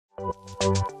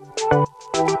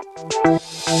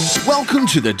Welcome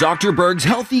to the Dr. Berg's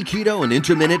Healthy Keto and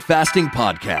Intermittent Fasting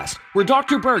Podcast, where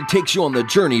Dr. Berg takes you on the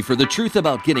journey for the truth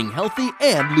about getting healthy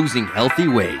and losing healthy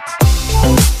weight.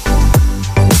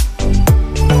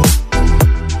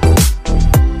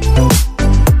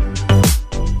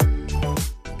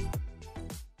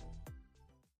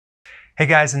 Hey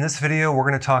guys, in this video, we're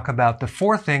going to talk about the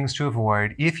 4 things to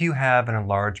avoid if you have an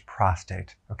enlarged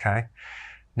prostate, okay?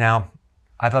 Now,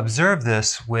 I've observed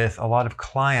this with a lot of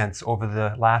clients over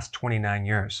the last 29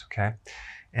 years, okay?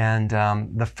 And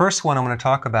the first one I'm going to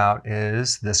talk about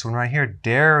is this one right here,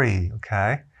 dairy,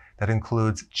 okay? That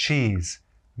includes cheese,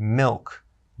 milk,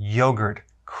 yogurt,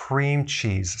 cream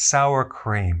cheese, sour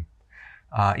cream,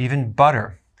 even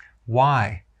butter.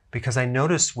 Why? Because I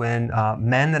noticed when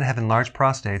men that have enlarged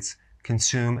prostates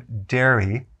consume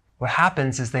dairy, what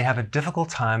happens is they have a difficult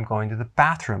time going to the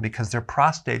bathroom because their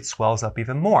prostate swells up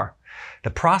even more.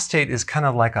 The prostate is kind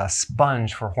of like a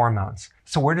sponge for hormones.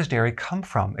 So where does dairy come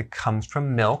from? It comes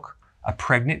from milk, a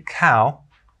pregnant cow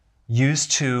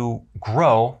used to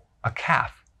grow a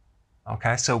calf.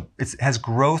 Okay, so it has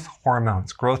growth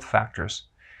hormones, growth factors.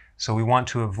 So we want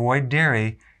to avoid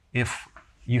dairy if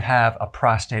you have a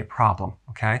prostate problem,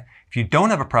 okay? If you don't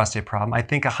have a prostate problem, I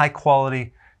think a high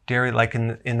quality dairy, like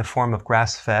in the form of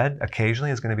grass-fed,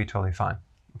 occasionally is going to be totally fine.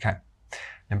 Okay.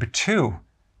 Number 2,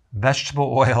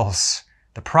 vegetable oils.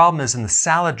 The problem is in the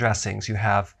salad dressings, you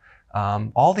have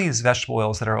all these vegetable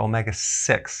oils that are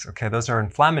omega-6. Okay, those are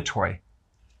inflammatory.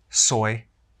 Soy,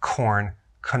 corn,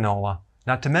 canola.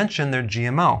 Not to mention they're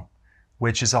GMO,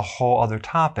 which is a whole other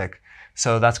topic.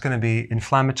 So that's going to be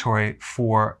inflammatory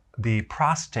for the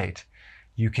prostate.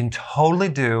 You can totally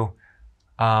do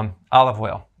olive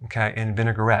oil, okay, and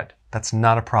vinaigrette. That's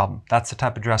not a problem. That's the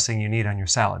type of dressing you need on your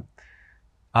salad.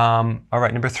 All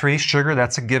right, number 3, sugar.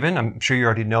 That's a given. I'm sure you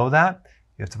already know that.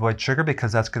 You have to avoid sugar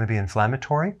because that's going to be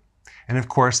inflammatory. And of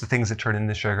course, the things that turn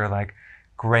into sugar like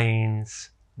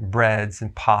grains, breads,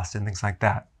 and pasta and things like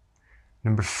that.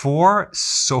 Number 4,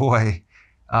 soy.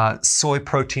 Soy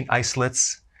protein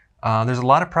isolates. There's a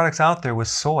lot of products out there with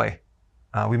soy.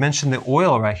 We mentioned the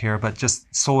oil right here, but just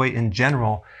soy in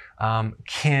general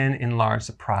can enlarge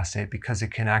the prostate because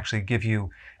it can actually give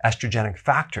you estrogenic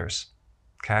factors,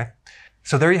 okay?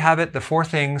 So there you have it, the 4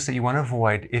 things that you want to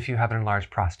avoid if you have an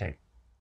enlarged prostate.